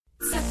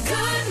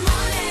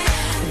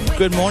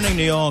Good morning,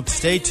 New York.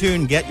 Stay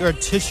tuned. Get your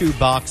tissue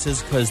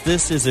boxes because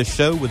this is a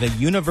show with a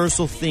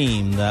universal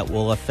theme that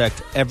will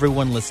affect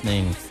everyone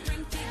listening.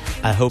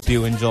 I hope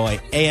you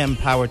enjoy AM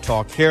Power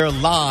Talk here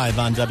live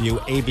on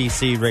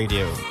WABC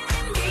Radio.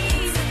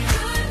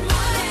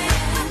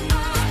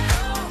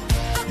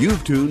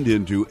 You've tuned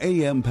into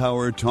AM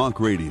Power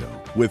Talk Radio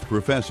with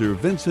Professor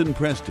Vincent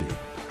Presti,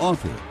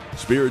 author,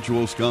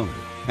 spiritual scholar,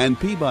 and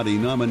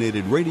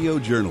Peabody-nominated radio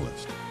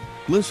journalist.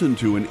 Listen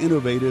to an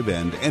innovative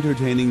and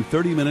entertaining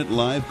 30-minute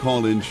live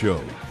call-in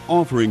show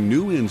offering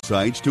new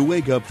insights to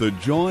wake up the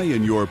joy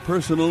in your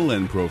personal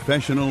and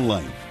professional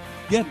life.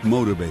 Get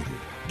motivated,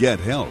 get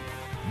help,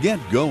 get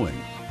going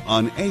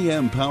on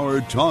AM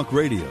Power Talk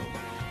Radio.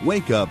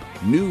 Wake up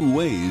new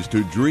ways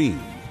to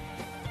dream.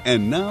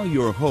 And now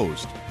your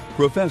host,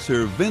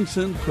 Professor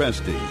Vincent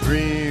Presti.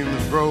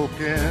 Dreams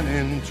broken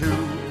in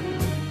two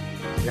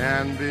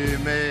can be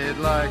made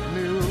like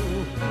new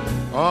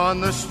on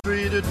the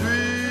street of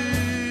dreams.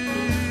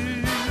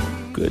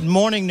 Good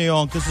morning, New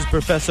York. This is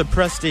Professor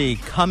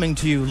Presti coming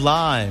to you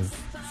live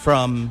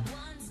from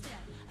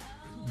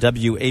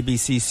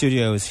WABC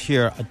Studios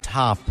here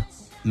atop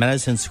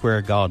Madison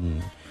Square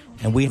Garden.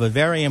 And we have a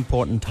very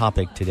important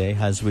topic today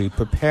as we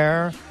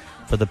prepare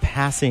for the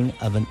passing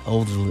of an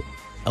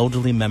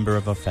elderly member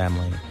of a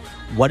family.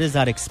 What is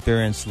that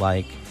experience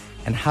like,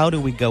 and how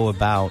do we go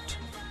about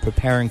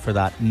preparing for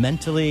that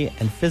mentally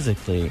and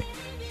physically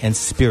and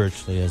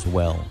spiritually as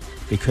well?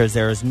 Because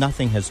there is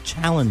nothing as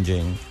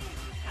challenging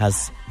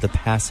as the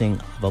passing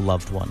of a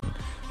loved one.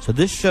 So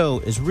this show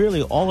is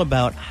really all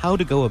about how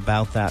to go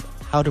about that,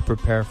 how to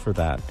prepare for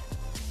that.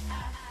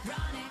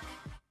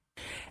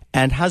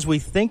 And as we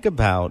think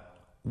about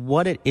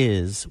what it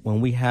is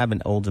when we have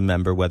an older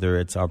member, whether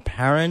it's our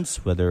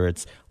parents, whether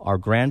it's our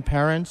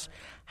grandparents,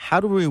 how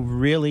do we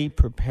really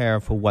prepare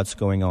for what's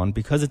going on?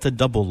 Because it's a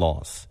double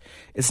loss.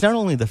 It's not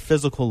only the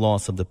physical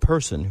loss of the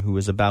person who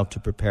is about to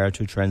prepare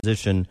to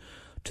transition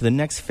to the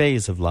next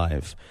phase of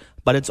life,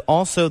 but it's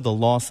also the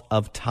loss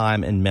of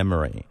time and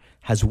memory.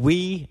 As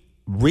we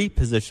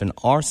reposition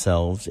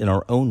ourselves in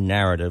our own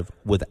narrative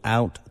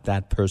without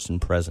that person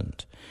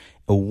present,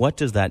 what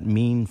does that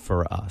mean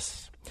for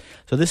us?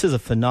 So this is a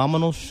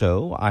phenomenal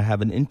show. I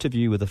have an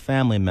interview with a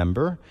family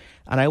member,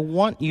 and I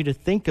want you to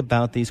think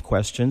about these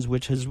questions,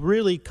 which has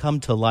really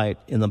come to light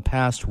in the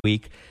past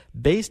week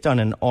based on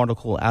an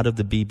article out of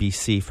the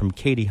BBC from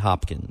Katie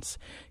Hopkins.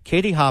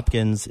 Katie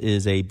Hopkins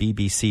is a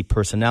BBC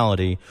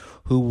personality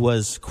who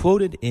was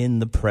quoted in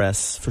the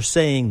press for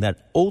saying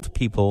that old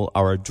people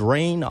are a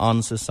drain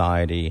on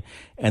society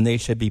and they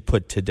should be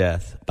put to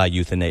death by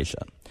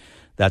euthanasia.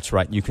 That's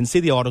right. You can see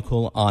the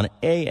article on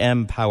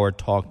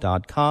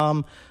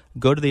ampowertalk.com.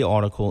 Go to the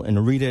article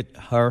and read it.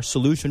 Her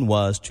solution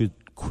was to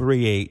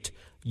create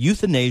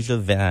euthanasia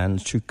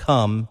vans to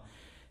come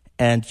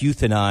and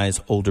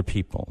euthanize older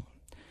people.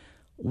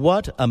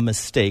 What a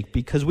mistake,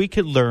 because we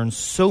could learn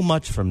so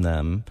much from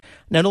them.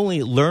 Not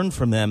only learn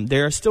from them, they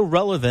are still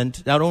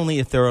relevant, not only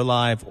if they're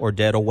alive or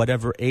dead or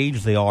whatever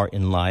age they are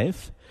in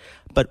life,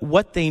 but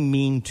what they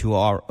mean to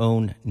our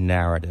own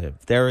narrative.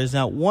 There is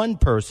not one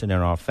person in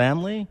our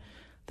family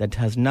that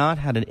has not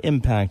had an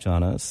impact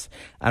on us.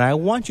 And I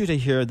want you to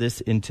hear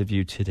this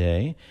interview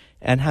today.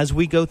 And as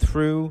we go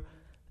through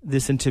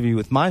this interview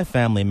with my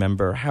family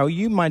member, how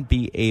you might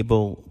be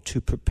able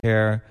to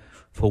prepare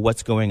for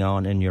what's going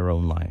on in your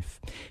own life.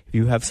 If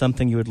you have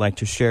something you would like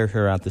to share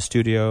here at the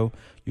studio,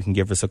 you can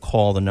give us a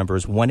call. The number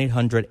is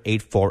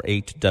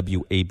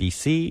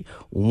 1-800-848-WABC,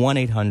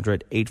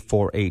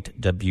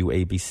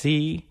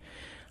 1-800-848-WABC.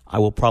 I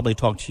will probably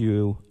talk to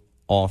you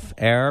off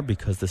air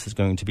because this is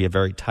going to be a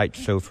very tight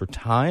show for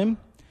time.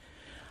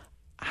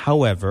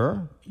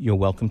 However, you're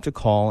welcome to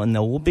call, and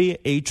there will be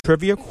a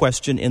trivia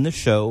question in the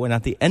show, and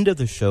at the end of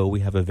the show,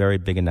 we have a very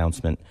big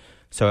announcement.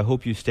 So I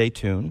hope you stay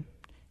tuned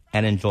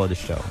and enjoy the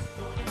show.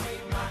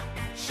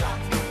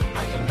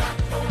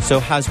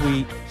 So as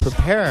we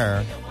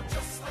prepare,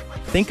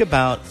 think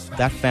about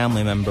that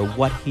family member,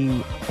 what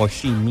he or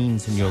she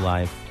means in your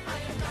life,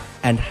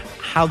 and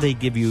how they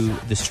give you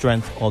the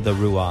strength or the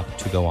ruach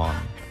to go on.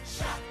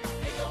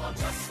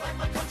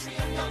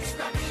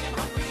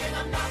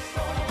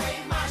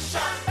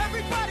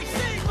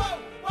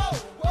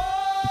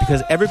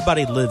 Because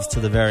everybody lives to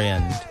the very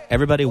end.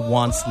 Everybody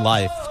wants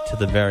life to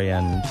the very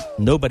end.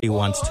 Nobody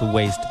wants to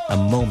waste a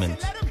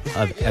moment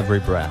of every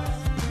breath.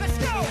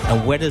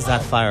 And where does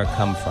that fire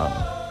come from?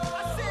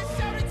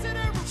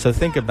 So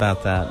think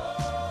about that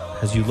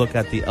as you look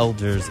at the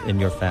elders in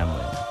your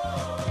family.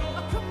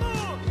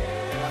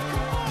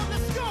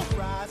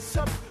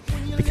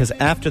 Because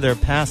after their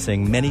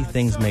passing, many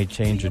things may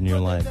change in your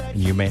life. And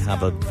you may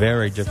have a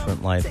very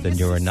different life than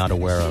you are not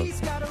aware of,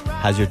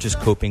 as you're just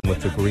coping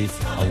with the grief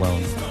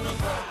alone.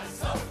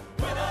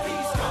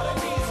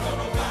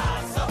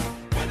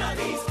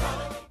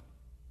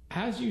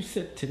 As you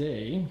sit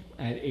today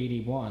at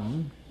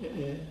 81,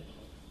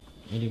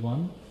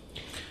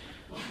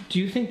 do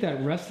you think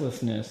that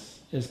restlessness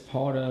is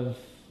part of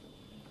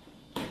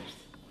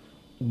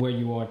where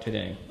you are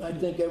today? I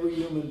think every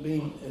human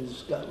being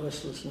has got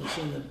restlessness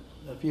in them.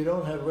 If you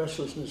don't have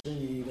restlessness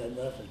in you, you got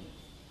nothing.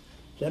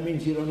 That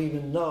means you don't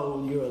even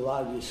know you're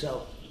alive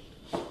yourself.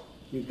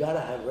 You've got to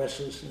have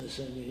restlessness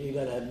in you. You've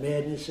got to have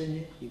madness in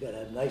you. You've got to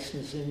have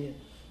niceness in you.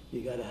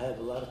 You've got to have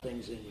a lot of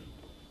things in you.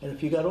 And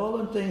if you got all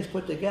them things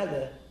put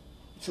together,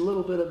 it's a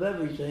little bit of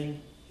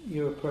everything,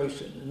 you're a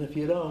person. And if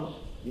you don't,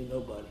 you're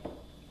nobody.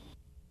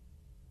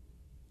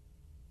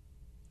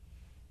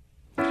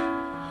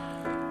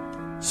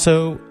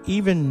 So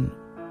even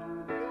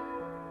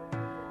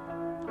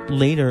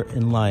later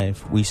in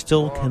life, we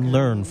still can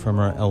learn from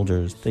our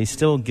elders. They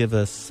still give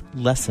us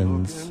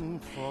lessons.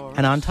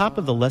 And on top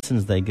of the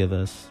lessons they give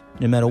us,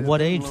 no matter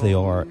what age they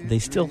are, they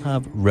still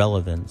have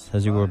relevance,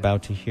 as you were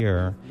about to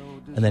hear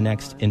in the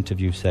next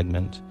interview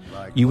segment.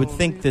 You would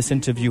think this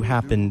interview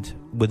happened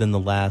within the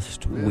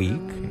last week,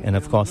 and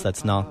of course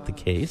that's not the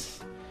case.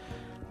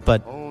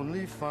 But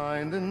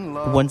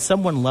when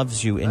someone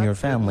loves you in your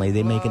family,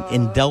 they make an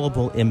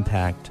indelible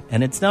impact,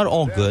 and it's not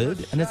all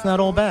good, and it's not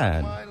all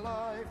bad.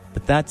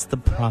 But that's the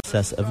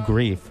process of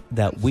grief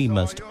that we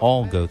must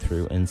all go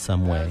through in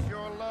some way.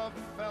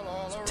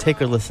 So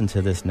take a listen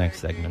to this next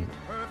segment.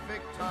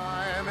 Perfect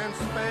time and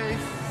space.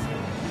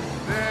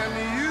 Then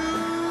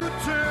you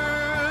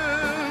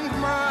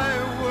turned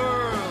my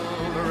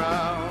world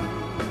around.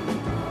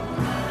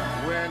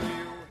 When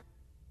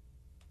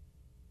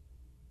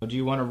you... Do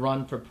you want to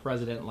run for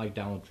president like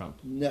Donald Trump?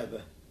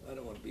 Never. I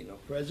don't want to be no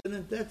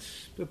president.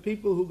 That's for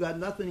people who got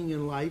nothing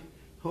in life,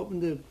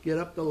 hoping to get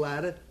up the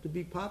ladder to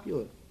be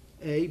popular.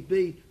 A.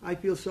 B. I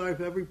feel sorry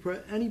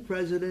for any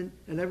president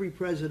and every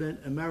president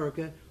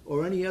America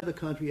or any other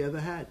country ever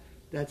had.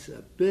 That's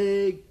a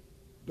big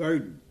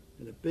burden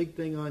and a big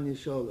thing on your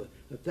shoulder.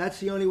 If that's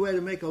the only way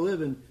to make a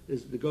living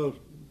is to go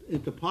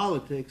into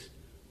politics,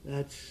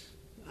 then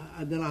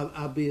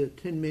I'll be a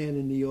tin man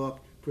in New York,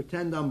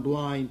 pretend I'm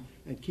blind,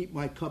 and keep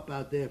my cup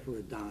out there for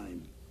a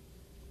dime.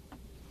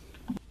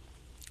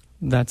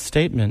 That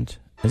statement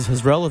is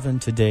as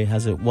relevant today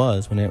as it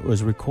was when it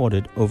was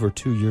recorded over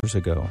 2 years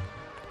ago.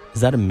 Is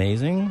that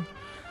amazing?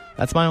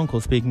 That's my uncle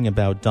speaking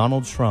about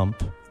Donald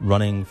Trump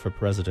running for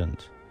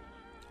president.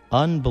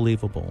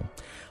 Unbelievable.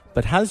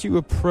 But as you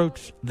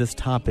approach this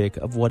topic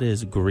of what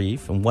is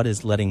grief and what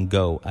is letting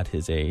go at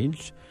his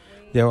age,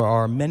 there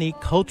are many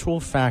cultural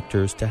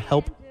factors to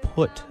help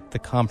put the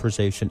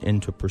conversation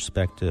into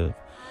perspective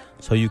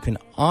so you can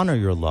honor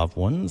your loved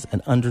ones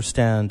and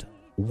understand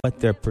what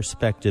their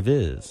perspective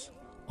is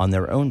on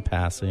their own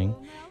passing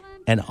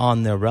and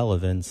on their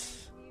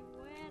relevance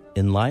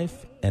in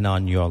life and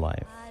on your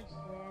life.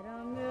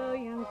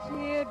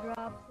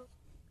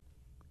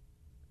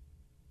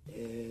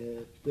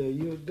 After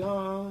you're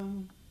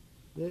gone,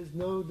 there's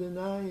no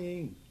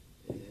denying.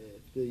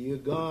 After you're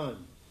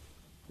gone,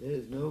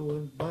 there's no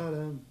one's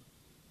bottom.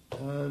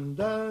 Dun,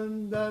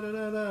 dun, da, da,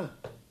 da, da.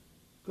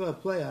 Go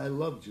ahead, play. I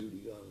love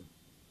Judy Garland.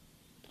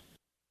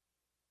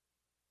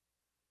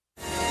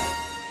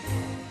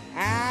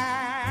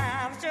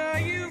 After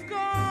you've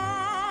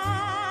gone,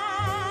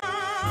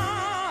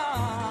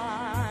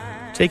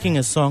 taking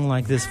a song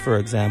like this, for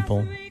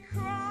example,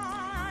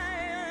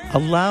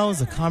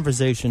 allows a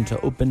conversation to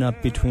open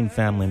up between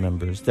family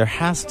members. There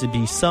has to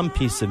be some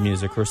piece of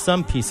music or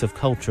some piece of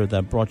culture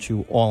that brought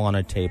you all on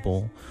a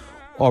table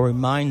or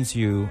reminds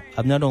you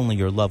of not only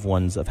your loved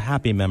ones of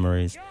happy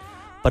memories,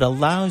 but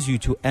allows you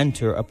to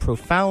enter a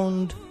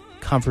profound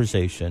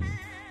conversation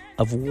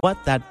of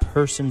what that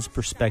person's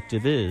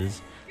perspective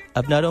is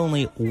of not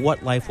only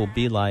what life will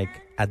be like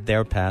at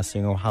their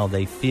passing or how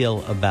they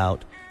feel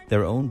about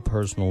their own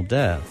personal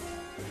death,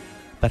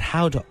 but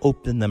how to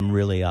open them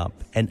really up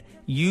and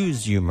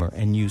use humor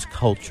and use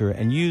culture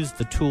and use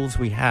the tools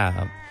we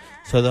have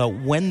so that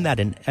when that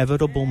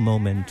inevitable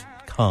moment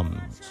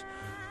comes,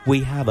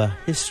 we have a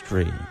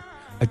history,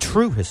 a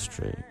true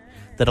history,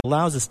 that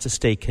allows us to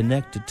stay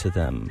connected to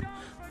them,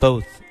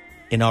 both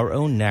in our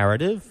own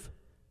narrative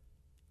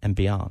and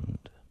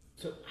beyond.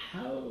 So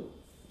how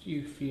do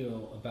you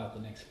feel about the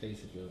next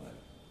phase of your life?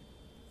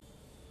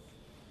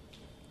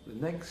 The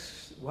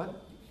next,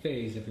 what?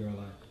 Phase of your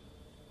life.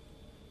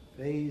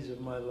 Phase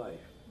of my life.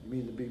 You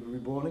mean to be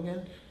reborn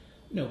again?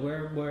 No,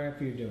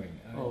 wherever you're doing.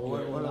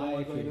 What your am I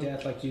life, going your to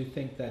death. Like, do you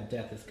think that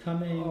death is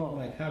coming? Oh.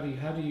 Like, how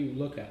do you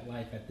look at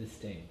life at this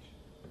stage?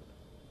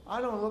 I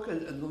don't look at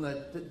it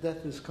that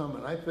death is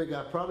coming. I figure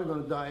I'm probably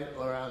going to die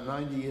around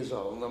 90 years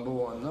old, number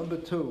one. Number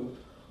two,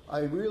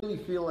 I really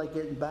feel like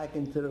getting back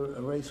into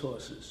the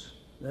racehorses.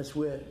 That's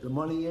where the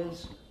money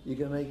is. You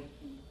can make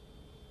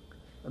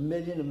 $1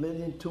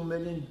 million, 2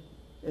 million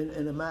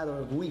in a matter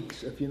of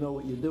weeks if you know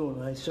what you're doing.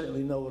 And I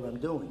certainly know what I'm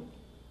doing.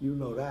 You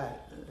know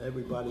that.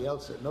 Everybody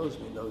else that knows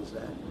me knows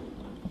that.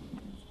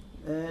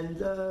 And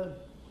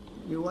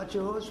you watch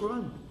your horse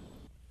run.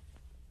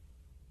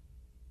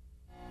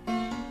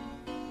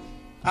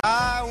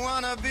 I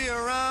wanna be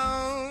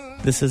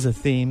around. This is a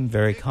theme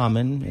very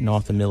common in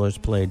Arthur Miller's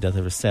play Death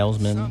of a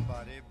Salesman.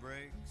 Somebody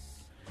breaks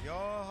your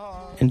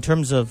heart. In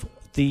terms of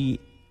the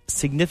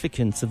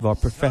significance of our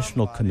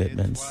professional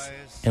commitments,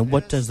 And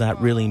what does that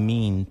really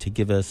mean to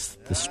give us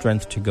the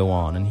strength to go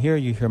on? And here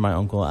you hear my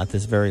uncle at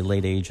this very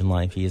late age in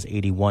life, he is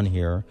 81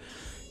 here,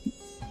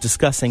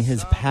 discussing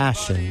his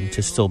passion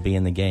to still be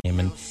in the game.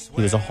 And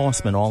he was a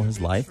horseman all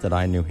his life that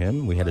I knew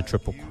him. We had a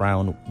Triple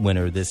Crown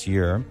winner this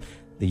year,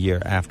 the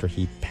year after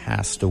he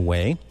passed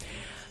away.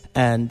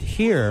 And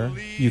here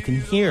you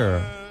can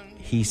hear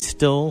he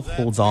still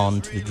holds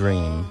on to the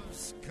dream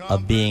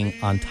of being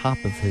on top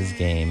of his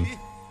game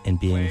and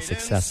being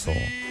successful.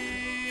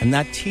 And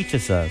that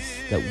teaches us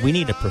that we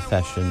need a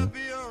profession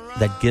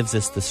that gives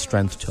us the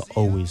strength to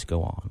always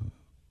go on.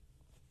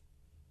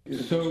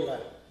 So,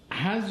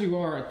 as you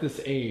are at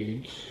this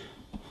age,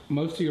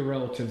 most of your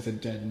relatives are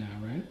dead now,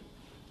 right?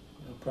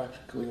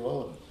 Practically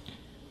all of it.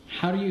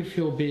 How do you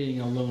feel being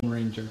a Lone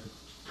Ranger?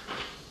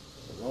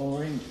 A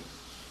Lone Ranger.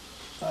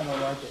 I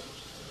don't like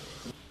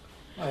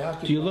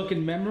it. Do you look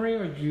in memory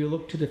or do you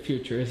look to the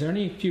future? Is there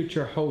any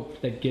future hope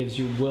that gives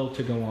you will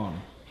to go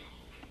on?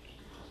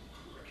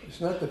 It's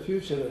not the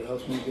future that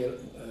helps me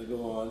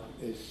go on.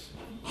 It's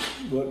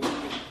what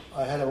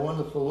I had a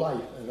wonderful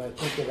life, and I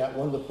think of that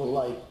wonderful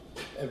life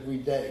every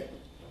day.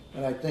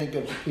 And I think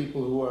of the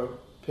people who are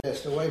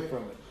passed away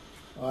from it,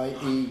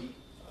 i.e.,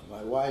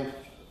 my wife,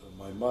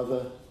 my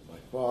mother, my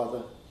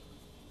father,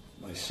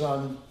 my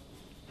son,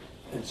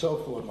 and so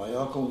forth, my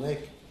Uncle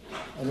Nick,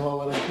 and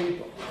all of the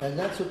people. And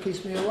that's what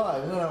keeps me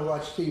alive. And then I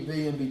watch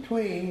TV in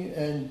between,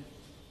 and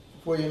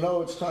before you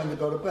know, it's time to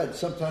go to bed.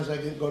 Sometimes I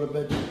go to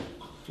bed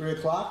 3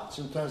 o'clock.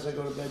 Sometimes I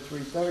go to bed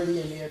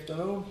 3:30 in the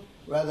afternoon.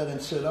 Rather than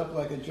sit up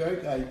like a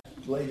jerk, I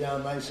lay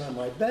down nice on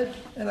my bed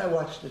and I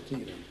watch the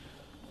TV.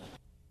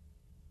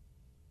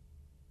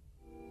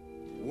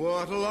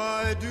 What'll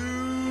I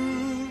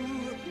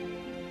do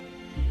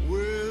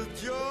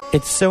with your...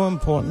 It's so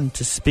important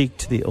to speak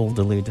to the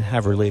elderly, to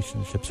have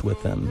relationships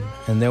with them.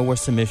 And there were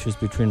some issues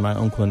between my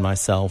uncle and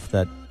myself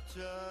that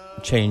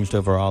changed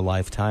over our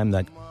lifetime,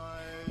 that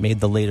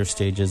made the later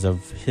stages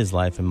of his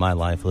life and my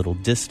life a little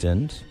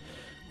distant,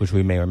 which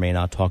we may or may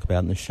not talk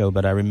about in the show.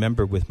 But I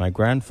remember with my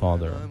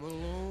grandfather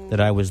that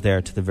I was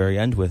there to the very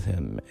end with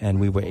him, and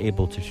we were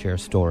able to share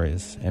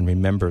stories and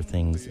remember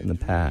things in the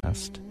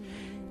past.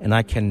 And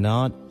I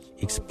cannot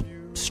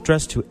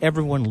stress to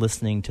everyone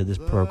listening to this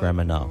program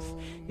enough,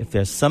 if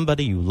there's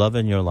somebody you love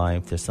in your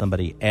life, there's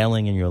somebody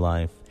ailing in your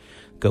life,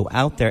 go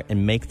out there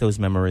and make those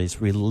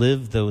memories,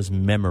 relive those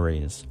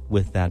memories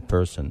with that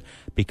person,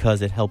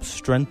 because it helps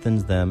strengthen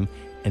them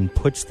and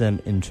puts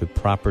them into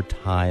proper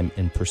time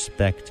and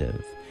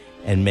perspective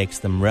and makes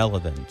them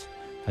relevant.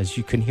 As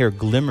you can hear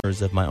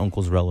glimmers of my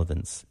uncle's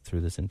relevance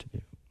through this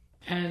interview.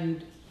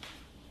 And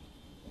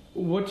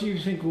what do you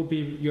think will be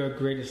your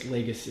greatest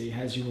legacy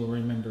as you will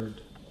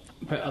remembered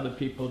by other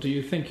people? Do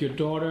you think your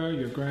daughter,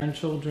 your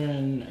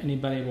grandchildren,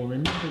 anybody will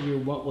remember you?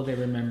 What will they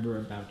remember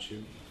about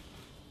you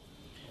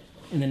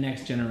in the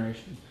next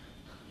generation?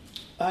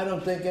 I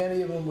don't think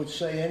any of them would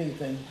say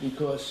anything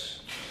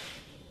because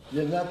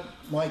they're not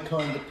my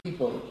kind of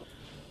people.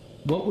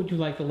 What would you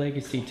like the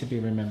legacy to be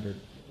remembered?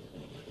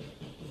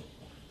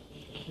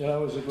 That I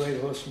was a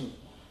great horseman.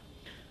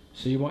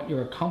 So you want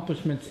your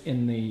accomplishments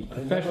in the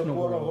professional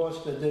world. I never bought a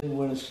horse that didn't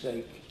win a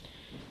stake.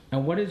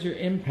 And what is your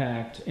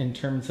impact in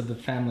terms of the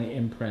family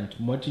imprint?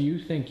 What do you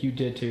think you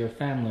did to your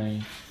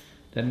family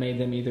that made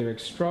them either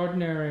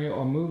extraordinary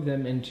or moved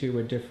them into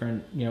a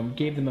different,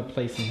 gave them a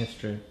place in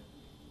history?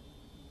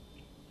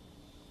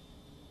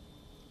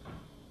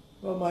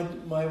 Well,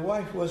 my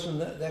wife wasn't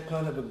that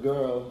kind of a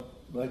girl.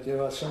 Like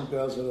there are some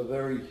girls that are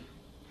very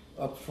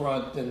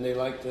upfront and they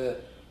like to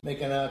make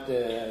it out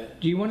there.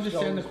 Do you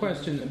understand the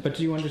question? But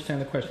do you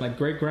understand the question? Like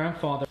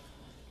great-grandfather,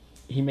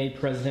 he made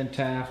President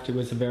Taft, who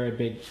was a very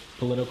big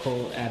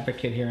political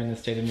advocate here in the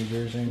state of New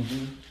Jersey.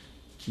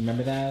 Mm-hmm.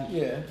 Remember that?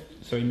 Yeah.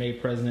 So he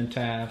made President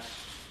Taft.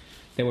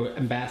 There were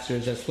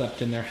ambassadors that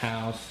slept in their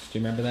house. Do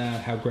you remember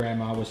that? How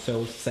Grandma was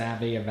so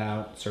savvy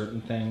about certain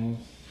things.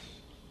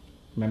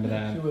 Remember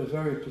that? She was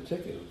very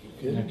particular.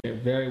 Okay,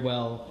 very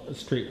well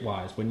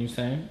streetwise, wouldn't you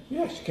say?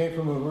 Yeah, she came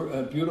from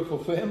a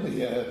beautiful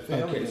family.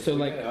 Okay, so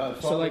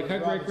her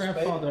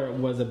great-grandfather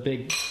was a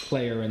big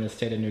player in the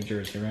state of New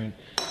Jersey, right?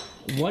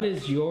 What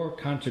is your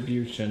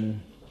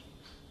contribution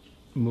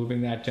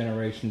moving that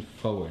generation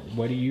forward?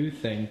 What do you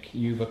think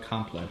you've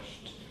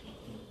accomplished?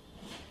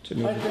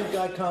 I think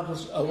I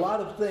accomplished a lot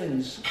of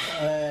things,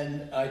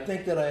 and I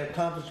think that I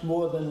accomplished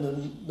more than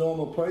the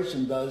normal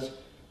person does,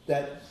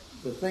 that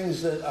the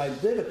things that I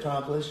did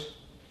accomplish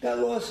got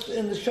lost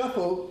in the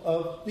shuffle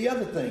of the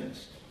other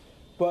things.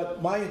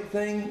 But my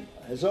thing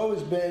has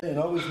always been and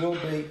always will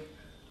be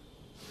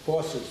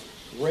horses,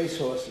 race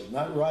horses,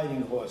 not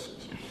riding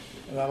horses.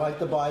 And I like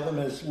to buy them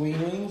as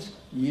weanlings,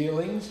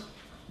 yearlings,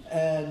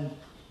 and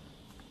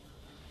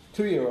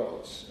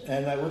 2-year-olds.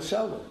 And I would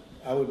sell them.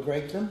 I would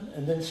break them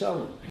and then sell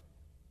them.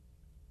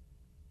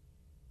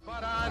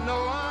 But I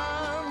know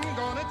I'm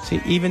gonna See,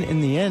 even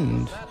in the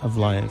end of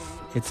life,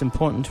 it's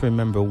important to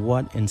remember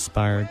what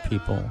inspired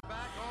people.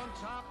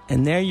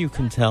 And there you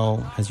can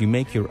tell, as you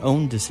make your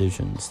own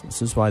decisions,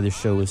 this is why the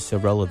show is so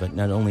relevant,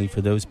 not only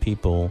for those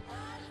people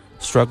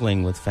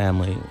struggling with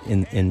family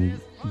in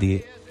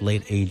the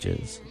late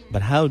ages,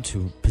 but how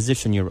to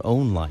position your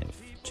own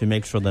life to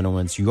make sure that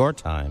when it's your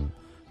time,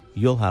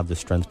 you'll have the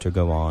strength to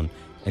go on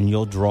and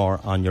you'll draw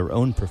on your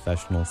own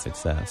professional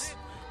success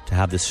to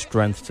have the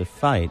strength to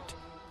fight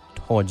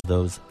towards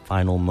those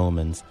final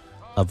moments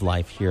of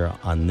life here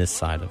on this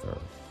side of Earth.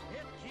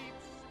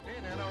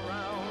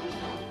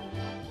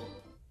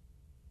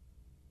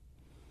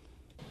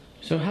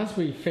 So as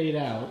we fade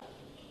out,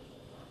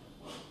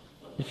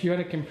 if you had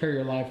to compare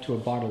your life to a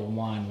bottle of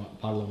wine,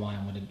 what bottle of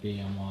wine would it be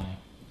and why?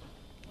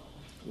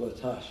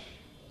 Latash.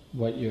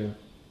 What year?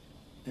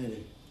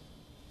 Any.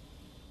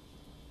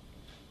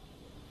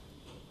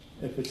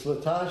 If it's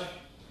Latash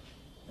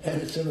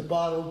and it's in a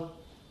bottle,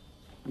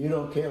 you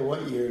don't care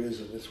what year it is.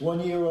 If it's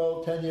 1 year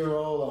old,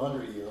 10-year-old,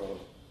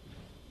 100-year-old.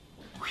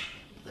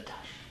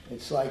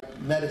 It's like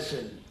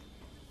medicine.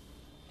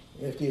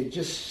 If you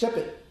just sip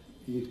it,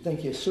 you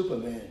think you're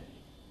Superman.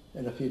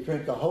 And if you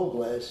drink a whole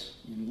glass,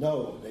 you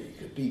know that you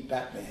could beat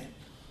Batman.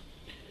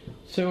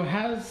 So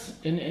has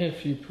and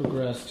if you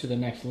progress to the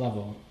next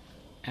level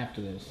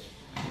after this,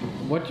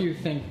 what do you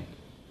think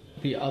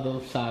the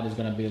other side is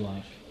going to be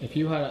like? If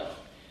you had to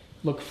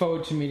look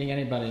forward to meeting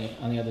anybody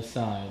on the other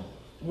side.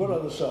 What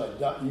other side?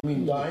 You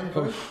mean dying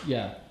first?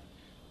 Yeah.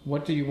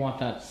 What do you want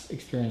that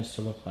experience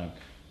to look like?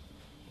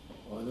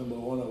 Well, number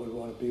one, I would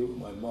want to be with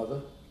my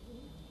mother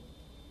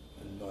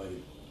and my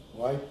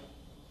wife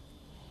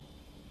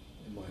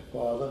and my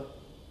father.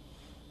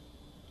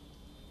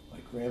 My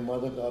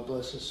grandmother, God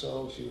bless her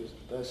soul, she was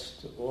the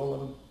best of all of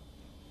them.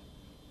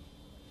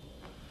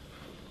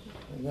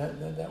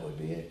 And that would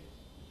be it.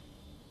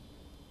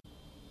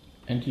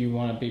 And do you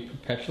want to be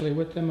perpetually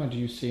with them, or do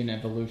you see an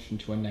evolution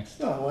to a next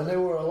step? No, when they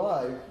were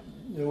alive,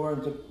 they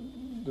weren't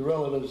the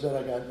relatives that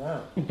I got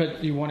now.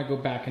 But do you want to go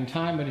back in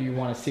time, or do you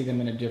want to see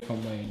them in a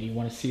different way? Do you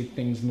want to see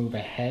things move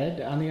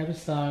ahead on the other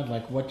side?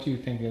 Like, what do you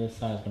think the other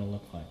side is going to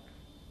look like?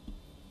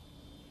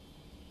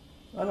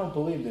 I don't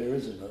believe there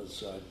is another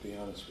side, to be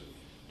honest with you.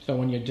 So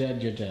when you're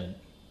dead, you're dead?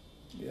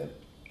 Yep.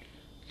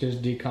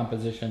 Just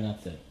decomposition,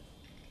 that's it?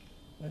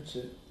 That's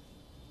it.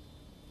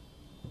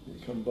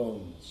 Become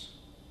bones.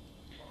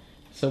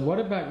 So what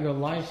about your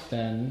life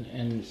then,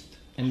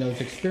 and those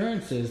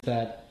experiences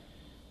that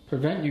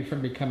prevent you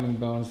from becoming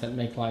bones that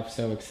make life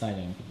so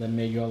exciting, that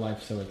made your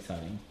life so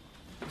exciting?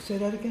 Say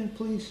that again,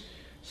 please.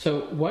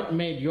 So what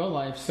made your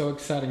life so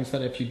exciting so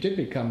that if you did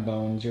become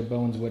bones, your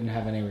bones wouldn't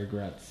have any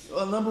regrets?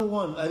 Well, number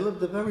one, I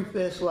lived a very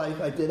fast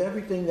life. I did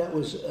everything that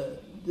was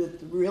that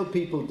the real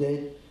people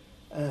did.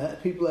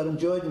 People that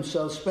enjoyed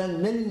themselves,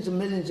 spent millions and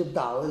millions of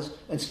dollars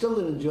and still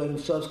didn't enjoy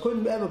themselves,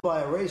 couldn't ever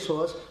buy a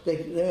racehorse.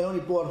 They only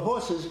bought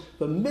horses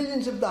for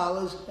millions of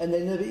dollars, and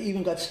they never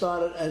even got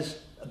started as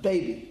a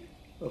baby.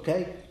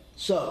 Okay?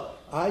 So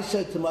I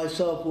said to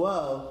myself,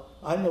 well,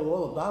 I know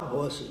all about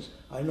horses.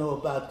 I know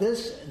about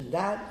this and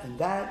that and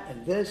that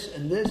and this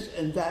and this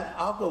and that.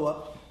 I'll go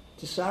up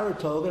to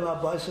Saratoga and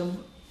I'll buy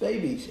some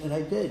babies. And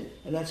I did.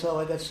 And that's how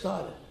I got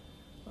started.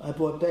 I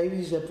bought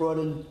babies that brought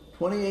in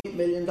 $28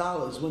 million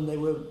when they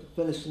were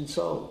finished and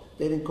sold.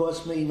 They didn't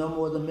cost me no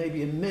more than maybe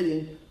 $1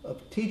 million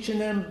of teaching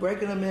them,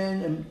 breaking them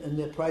in, and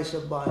the price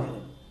of buying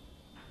them.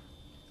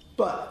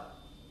 But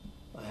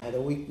I had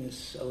a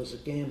weakness. I was a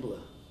gambler,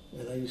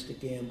 and I used to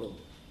gamble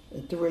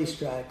at the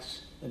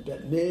racetracks and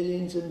bet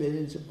millions and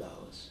millions of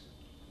dollars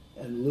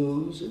and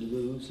lose and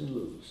lose and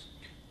lose.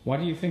 Why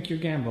do you think you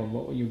gambled?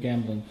 What were you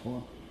gambling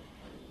for?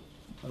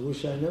 I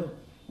wish I knew.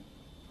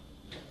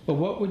 But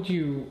what would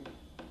you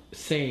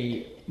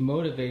say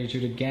motivated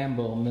you to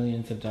gamble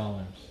millions of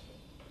dollars?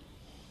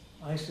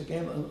 I used to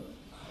gamble.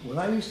 When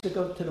I used to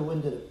go to the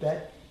window to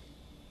bet,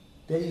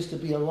 there used to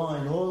be a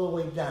line all the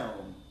way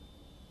down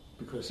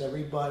because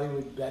everybody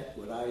would bet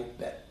what I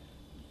bet.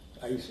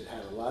 I used to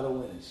have a lot of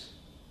winners,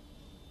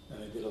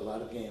 and I did a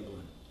lot of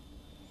gambling.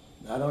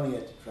 Not only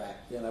at the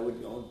track, then I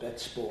would go and bet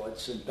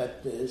sports and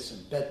bet this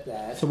and bet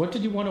that. So what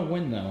did you want to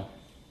win, though?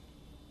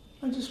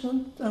 I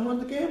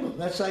wanted to gamble.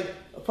 That's like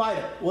a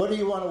fighter. What do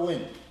you want to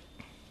win?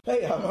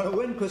 Hey, I want to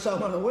win because I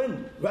want to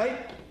win,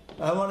 right?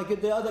 I want to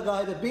get the other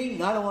guy the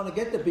beating. I don't want to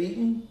get the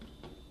beating.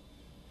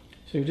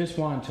 So you just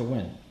wanted to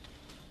win.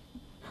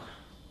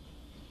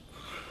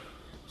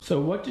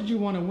 So what did you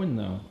want to win,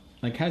 though?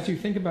 Like, as you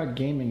think about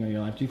gaming in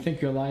your life, do you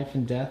think your life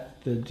and death,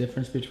 the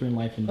difference between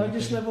life and death? I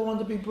just never wanted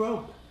to be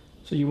broke.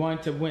 So you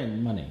wanted to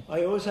win money?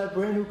 I always had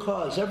brand new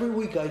cars. Every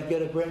week I'd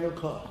get a brand new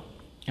car.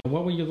 And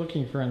what were you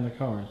looking for in the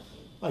cars?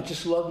 I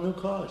just love new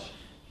cars.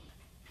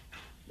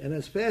 And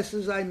as fast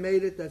as I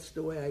made it, that's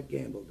the way I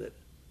gambled it.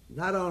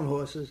 Not on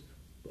horses,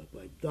 but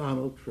by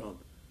Donald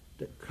Trump,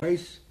 the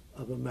curse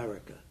of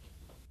America.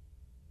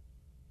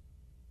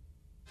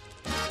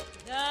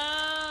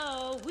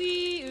 The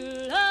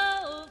wheel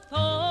of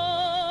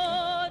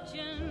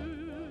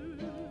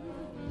fortune.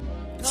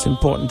 It's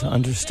important to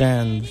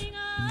understand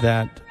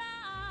that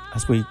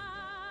as we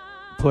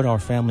put our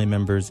family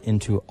members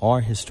into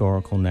our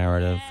historical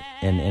narrative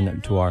and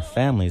into our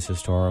family's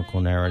historical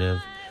narrative,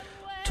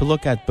 to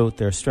look at both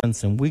their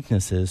strengths and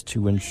weaknesses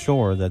to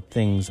ensure that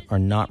things are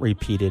not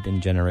repeated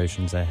in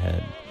generations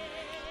ahead.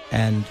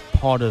 And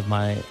part of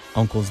my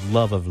uncle's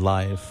love of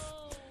life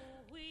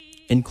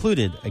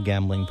included a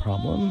gambling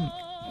problem,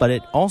 but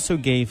it also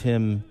gave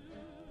him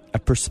a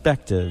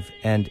perspective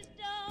and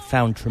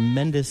found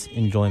tremendous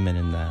enjoyment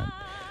in that.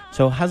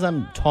 So as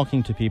I'm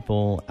talking to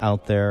people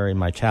out there in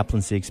my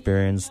chaplaincy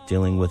experience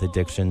dealing with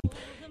addiction,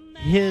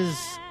 his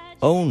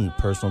own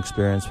personal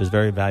experience was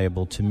very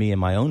valuable to me in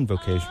my own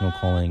vocational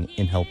calling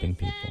in helping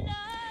people.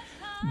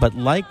 But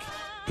like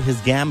his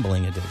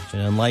gambling addiction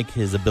and like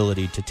his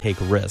ability to take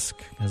risk,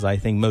 because I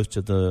think most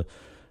of the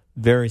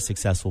very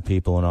successful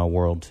people in our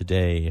world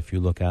today, if you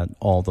look at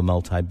all the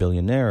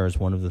multi-billionaires,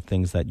 one of the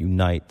things that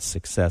unites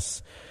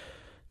success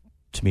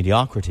to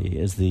mediocrity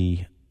is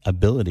the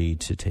ability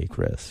to take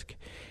risk.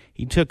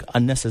 He took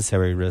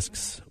unnecessary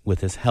risks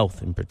with his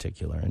health in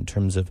particular, in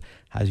terms of,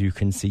 as you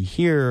can see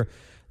here,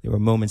 there were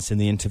moments in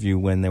the interview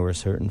when there were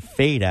certain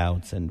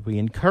fade-outs, and we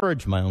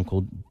encouraged my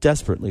uncle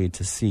desperately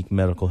to seek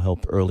medical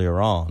help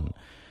earlier on,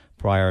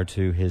 prior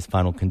to his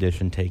final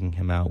condition taking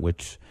him out,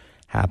 which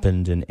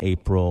happened in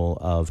April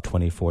of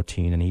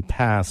 2014, and he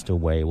passed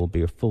away. It will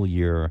be a full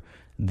year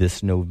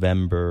this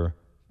November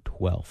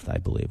 12th, I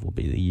believe, will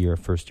be the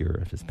first year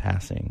of his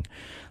passing.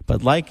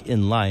 But like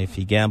in life,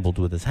 he gambled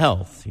with his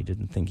health. He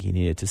didn't think he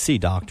needed to see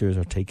doctors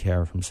or take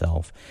care of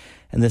himself.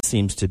 And this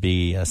seems to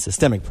be a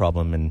systemic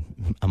problem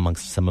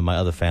amongst some of my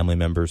other family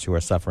members who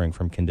are suffering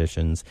from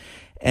conditions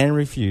and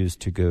refuse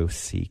to go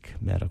seek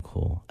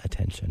medical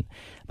attention.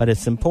 But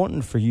it's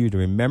important for you to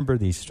remember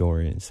these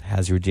stories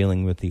as you're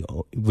dealing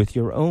with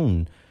your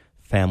own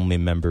family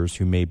members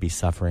who may be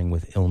suffering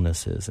with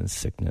illnesses and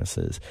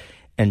sicknesses,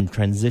 and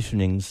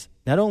transitioning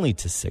not only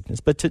to sickness,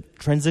 but to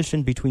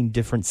transition between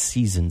different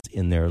seasons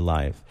in their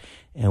life.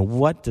 And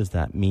what does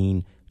that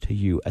mean to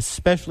you,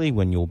 especially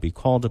when you'll be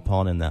called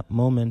upon in that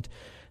moment,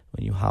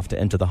 when you have to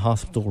enter the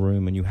hospital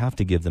room and you have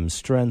to give them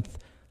strength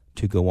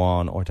to go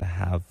on, or to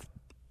have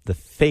the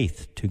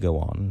faith to go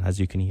on. As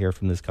you can hear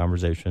from this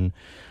conversation,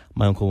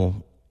 my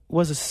uncle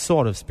was a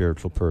sort of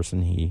spiritual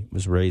person. He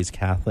was raised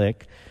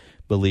Catholic,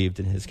 believed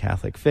in his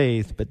Catholic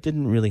faith, but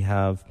didn't really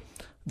have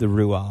the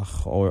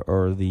ruach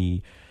or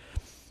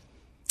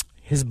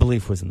his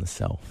belief was in the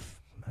self,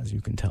 as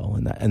you can tell,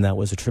 and that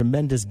was a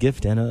tremendous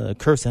gift and a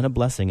curse and a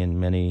blessing in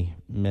many,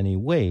 many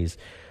ways.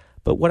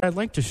 But what I'd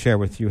like to share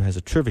with you as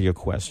a trivia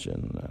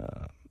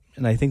question,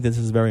 and I think this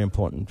is very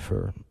important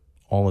for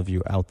all of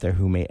you out there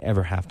who may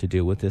ever have to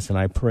deal with this, and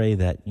I pray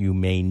that you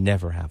may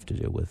never have to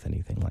deal with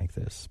anything like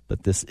this,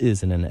 but this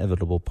is an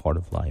inevitable part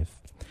of life.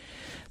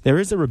 There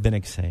is a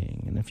rabbinic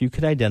saying, and if you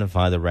could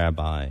identify the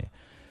rabbi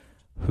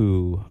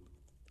who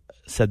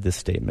said this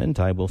statement,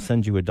 I will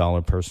send you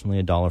 $1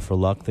 personally, $1 for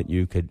luck that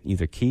you could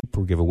either keep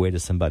or give away to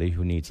somebody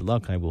who needs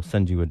luck. I will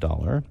send you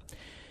 $1.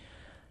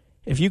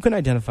 If you can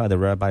identify the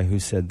rabbi who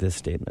said this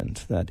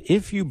statement, that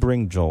if you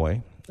bring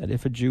joy, that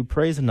if a Jew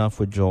prays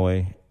enough with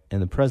joy in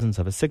the presence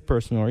of a sick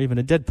person or even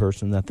a dead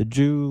person, that the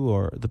Jew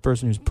or the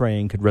person who's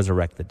praying could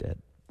resurrect the dead.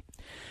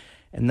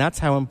 And that's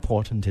how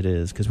important it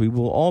is, because we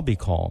will all be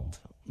called,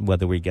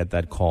 whether we get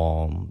that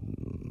call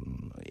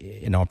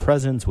in our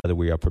presence, whether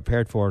we are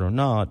prepared for it or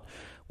not.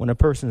 When a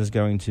person is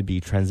going to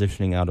be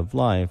transitioning out of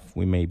life,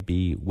 we may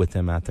be with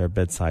them at their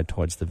bedside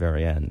towards the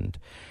very end.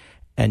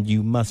 And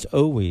you must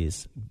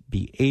always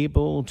be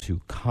able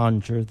to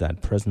conjure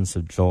that presence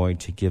of joy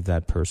to give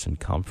that person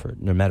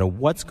comfort, no matter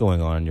what's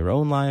going on in your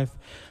own life,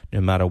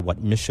 no matter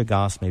what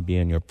mishigas may be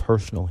in your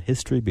personal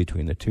history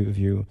between the two of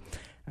you.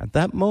 At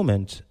that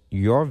moment,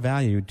 your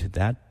value to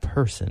that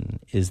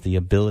person is the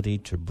ability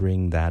to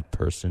bring that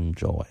person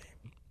joy.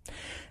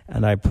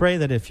 And I pray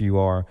that if you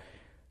are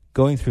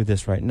going through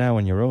this right now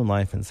in your own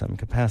life in some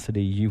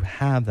capacity, you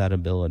have that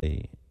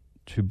ability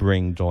to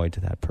bring joy to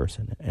that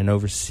person and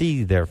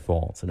oversee their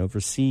faults and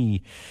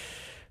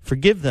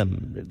forgive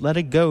them, let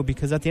it go,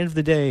 because at the end of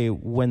the day,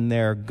 when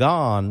they're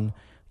gone,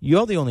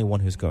 you're the only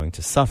one who's going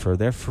to suffer.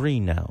 They're free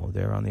now.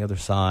 They're on the other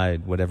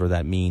side, whatever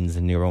that means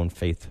in your own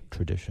faith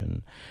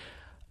tradition.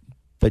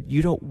 But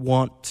you don't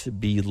want to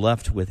be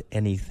left with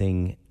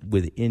anything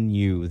within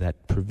you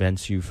that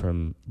prevents you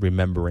from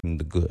remembering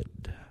the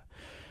good.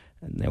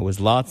 And there was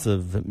lots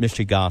of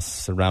mishigas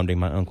surrounding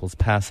my uncle's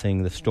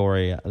passing. The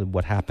story,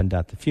 what happened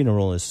at the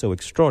funeral, is so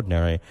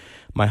extraordinary.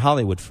 My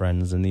Hollywood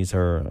friends, and these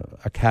are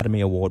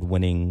Academy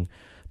Award-winning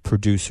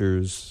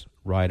producers,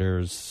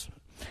 writers,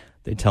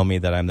 they tell me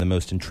that I'm the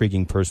most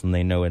intriguing person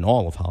they know in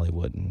all of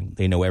Hollywood. And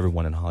they know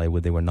everyone in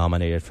Hollywood. They were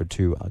nominated for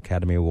 2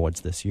 Academy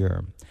Awards this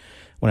year.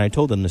 When I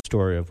told them the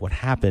story of what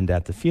happened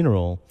at the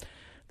funeral,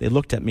 they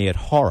looked at me at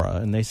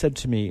horror, and they said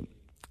to me,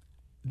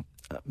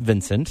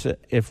 Vincent,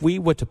 if we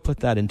were to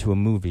put that into a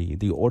movie,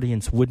 the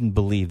audience wouldn't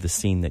believe the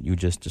scene that you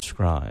just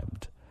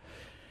described.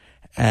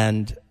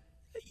 And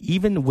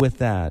even with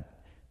that,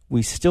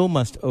 we still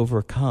must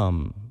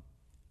overcome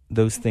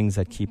those things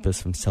that keep us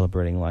from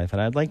celebrating life.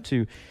 And I'd like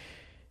to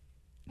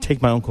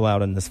take my uncle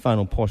out in this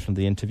final portion of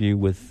the interview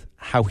with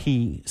how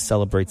he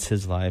celebrates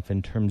his life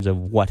in terms of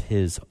what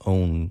his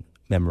own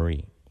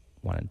memory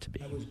wanted to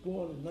be. I was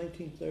born in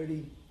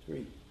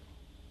 1933.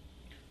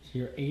 So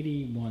you're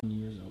 81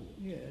 years old.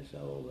 Yeah, that's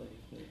how old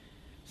I am.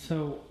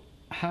 So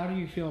How do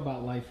you feel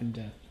about life and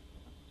death?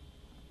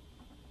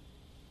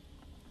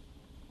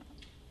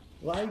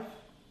 Life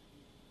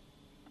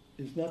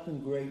is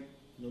nothing great,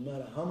 no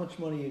matter how much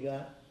money you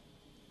got,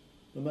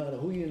 no matter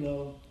who you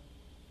know,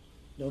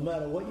 no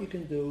matter what you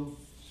can do,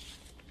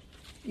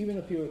 even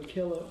if you're a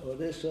killer or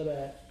this or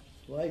that.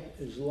 Life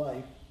is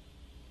life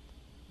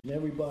in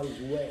everybody's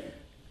way,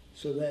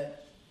 so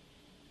that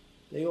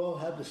they all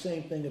have the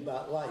same thing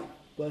about life,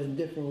 but in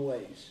different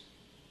ways.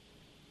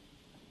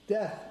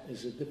 Death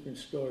is a different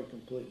story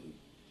completely.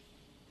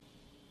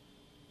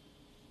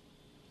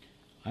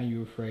 Are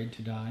you afraid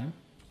to die?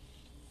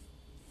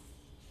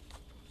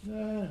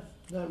 Nah,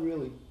 not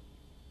really.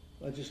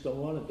 I just don't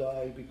want to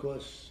die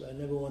because I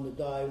never wanted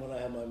to die when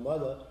I had my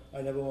mother.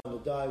 I never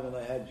wanted to die when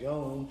I had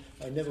Joan.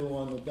 I never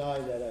wanted to die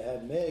that I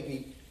had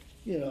Maggie.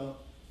 You know,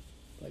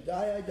 I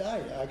die, I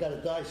die. I got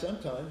to die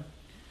sometime.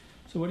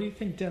 So what do you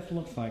think death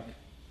looks like?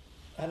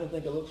 I don't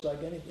think it looks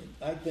like anything.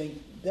 I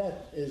think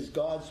death is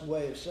God's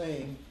way of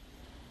saying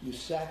you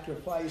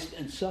sacrificed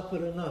and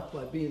suffered enough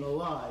by being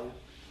alive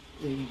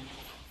in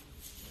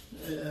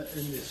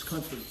this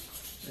country.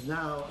 And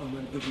now I'm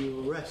going to give you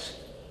a rest.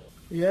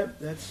 Yep,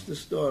 that's the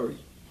story.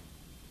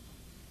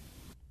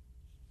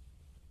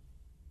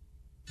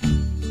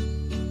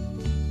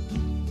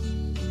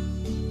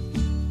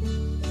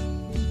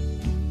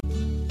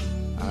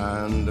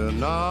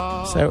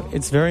 So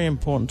it's very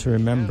important to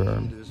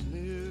remember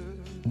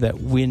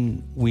that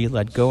when we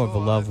let go of a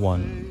loved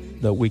one,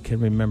 that we can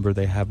remember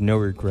they have no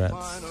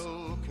regrets.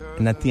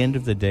 And at the end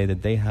of the day,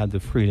 that they have the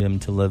freedom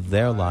to live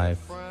their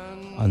life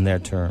on their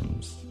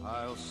terms.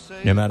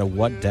 No matter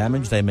what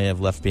damage they may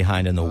have left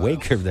behind in the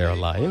wake of their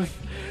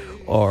life,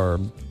 or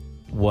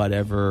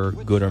whatever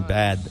good or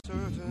bad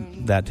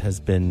that has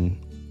been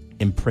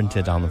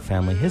imprinted on the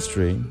family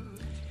history,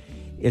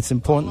 it's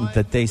important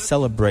that they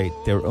celebrate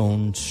their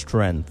own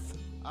strength.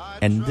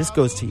 And this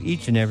goes to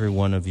each and every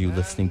one of you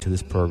listening to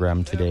this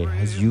program today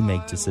as you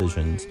make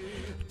decisions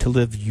to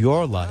live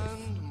your life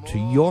to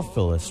your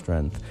fullest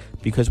strength,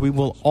 because we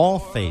will all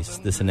face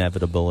this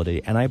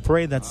inevitability. And I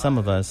pray that some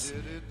of us,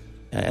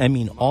 I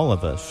mean all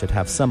of us, should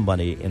have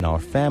somebody in our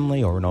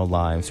family or in our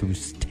lives who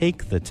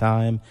take the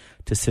time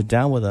to sit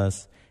down with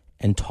us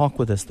and talk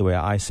with us the way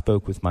I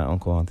spoke with my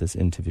uncle on this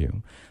interview.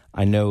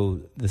 I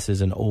know this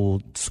is an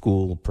old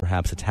school,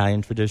 perhaps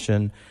Italian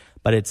tradition,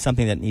 but it's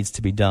something that needs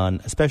to be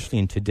done, especially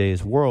in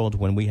today's world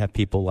when we have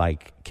people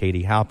like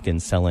Katie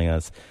Hopkins telling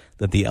us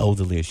that the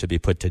elderly should be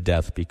put to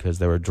death because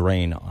they're a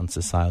drain on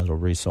societal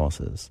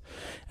resources.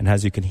 And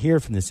as you can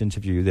hear from this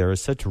interview, there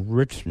is such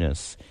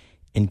richness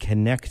in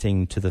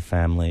connecting to the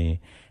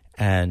family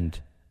and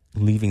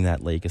leaving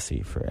that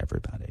legacy for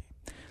everybody.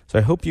 So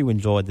I hope you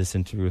enjoyed this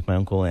interview with my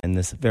uncle and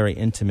this very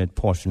intimate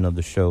portion of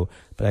the show,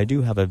 but I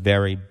do have a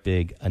very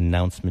big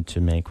announcement to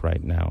make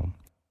right now.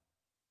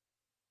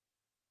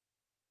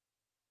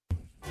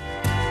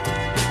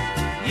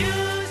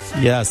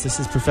 Yes, this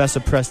is Professor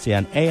Presti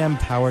on AM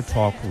Power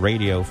Talk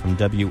Radio from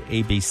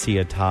WABC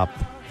atop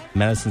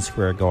Madison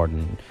Square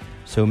Garden.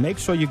 So make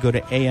sure you go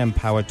to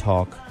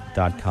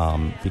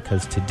ampowertalk.com,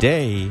 because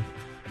today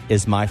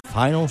is my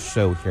final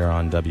show here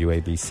on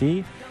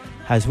WABC,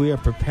 as we are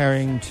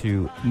preparing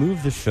to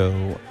move the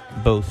show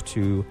both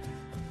to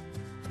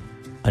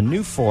a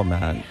new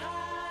format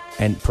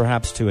and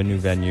perhaps to a new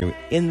venue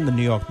in the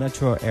New York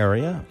metro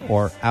area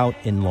or out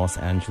in Los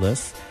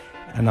Angeles.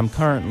 And I'm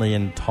currently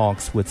in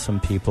talks with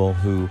some people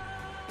who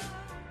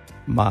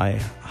my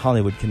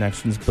Hollywood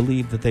connections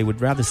believe that they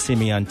would rather see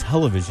me on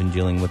television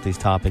dealing with these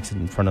topics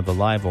in front of a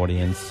live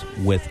audience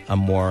with a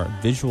more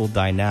visual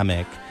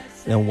dynamic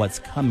than what's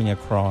coming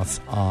across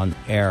on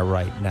air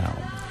right now.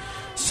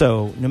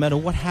 So no matter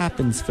what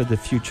happens for the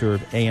future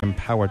of AM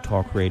Power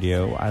Talk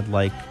Radio, I'd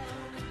like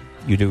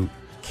you to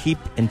keep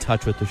in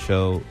touch with the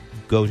show.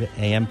 Go to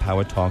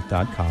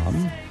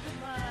ampowertalk.com.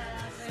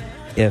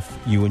 If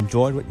you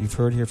enjoyed what you've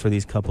heard here for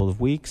these couple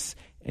of weeks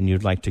and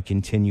you'd like to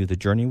continue the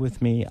journey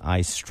with me,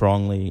 I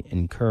strongly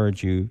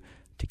encourage you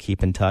to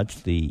keep in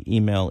touch. The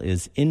email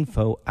is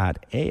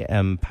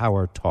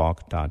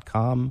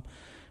info@ampowertalk.com.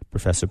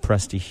 Professor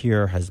Presti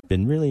here has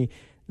been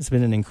it's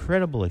been an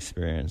incredible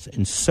experience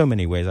in so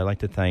many ways. I'd like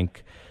to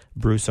thank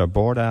Bruce, our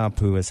board app,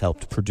 who has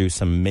helped produce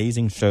some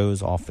amazing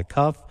shows off the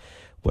cuff.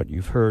 What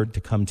you've heard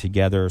to come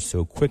together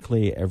so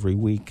quickly every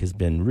week has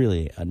been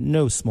really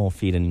no small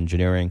feat in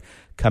engineering.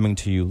 Coming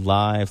to you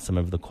live, some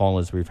of the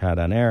callers we've had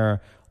on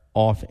air,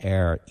 off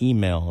air,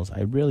 emails.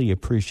 I really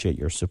appreciate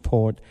your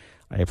support.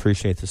 I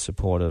appreciate the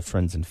support of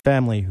friends and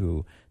family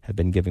who have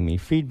been giving me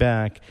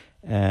feedback.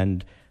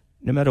 And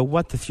no matter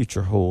what the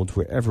future holds,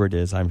 wherever it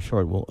is, I'm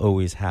sure it will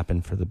always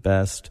happen for the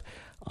best.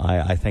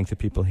 I thank the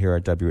people here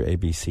at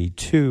WABC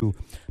too,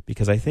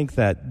 because I think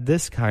that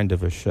this kind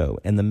of a show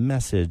and the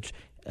message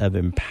of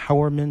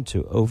empowerment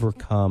to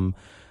overcome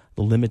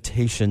the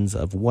limitations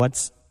of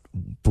what's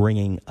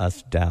bringing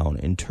us down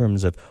in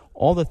terms of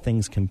all the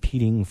things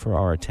competing for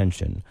our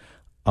attention.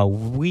 Are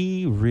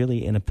we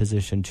really in a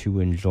position to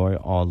enjoy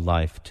our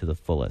life to the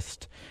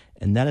fullest?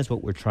 And that is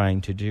what we're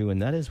trying to do,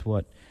 and that is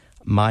what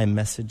my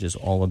message is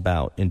all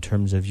about in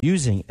terms of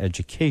using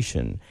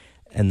education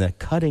and the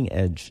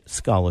cutting-edge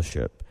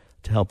scholarship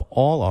to help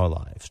all our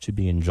lives to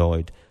be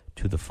enjoyed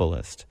to the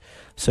fullest.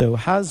 So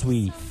as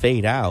we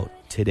fade out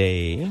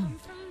today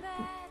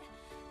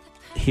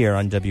here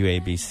on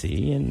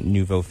WABC in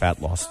Nouveau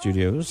Fat Loss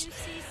Studios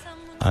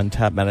on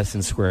top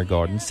Madison Square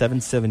Garden,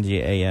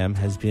 770 AM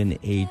has been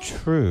a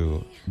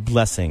true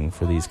blessing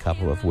for these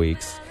couple of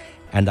weeks.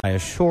 And I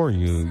assure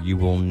you, you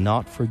will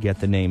not forget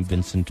the name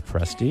Vincent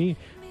Presti,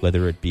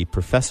 whether it be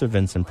Professor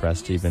Vincent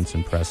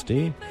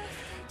Presti,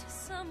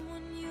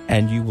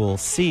 and you will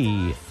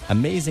see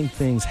amazing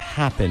things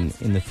happen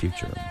in the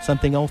future.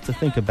 Something else to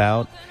think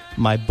about,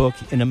 my book,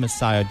 In a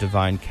Messiah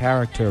Divine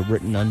Character,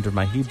 written under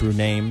my Hebrew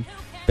name,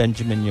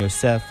 Benjamin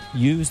Yosef.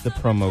 Use the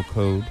promo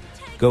code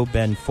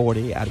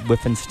GOBEN40 at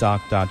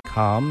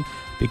whiffenstock.com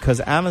because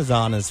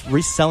Amazon is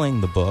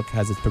reselling the book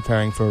as it's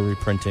preparing for a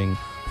reprinting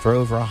for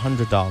over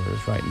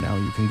 $100 right now.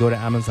 You can go to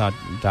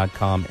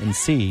Amazon.com and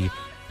see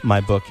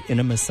my book, In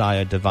a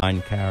Messiah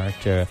Divine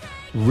Character,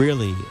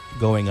 really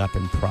going up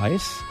in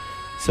price.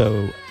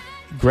 So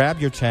grab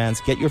your chance,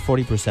 get your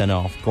 40%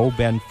 off. Go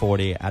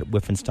Ben40 at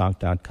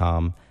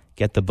whiffenstock.com.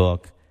 Get the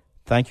book.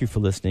 Thank you for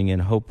listening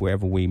and hope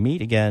wherever we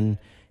meet again,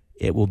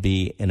 it will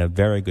be in a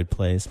very good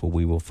place where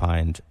we will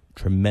find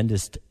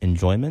tremendous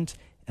enjoyment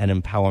and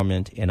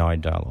empowerment in our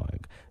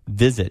dialogue.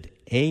 Visit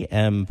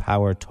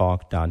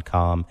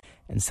ampowertalk.com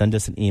and send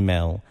us an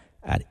email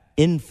at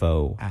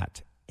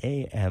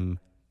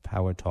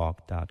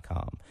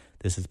info@ampowertalk.com.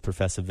 This is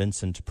Professor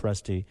Vincent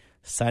Presti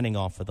signing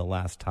off for the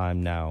last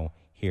time now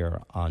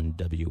here on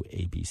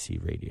WABC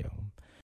Radio.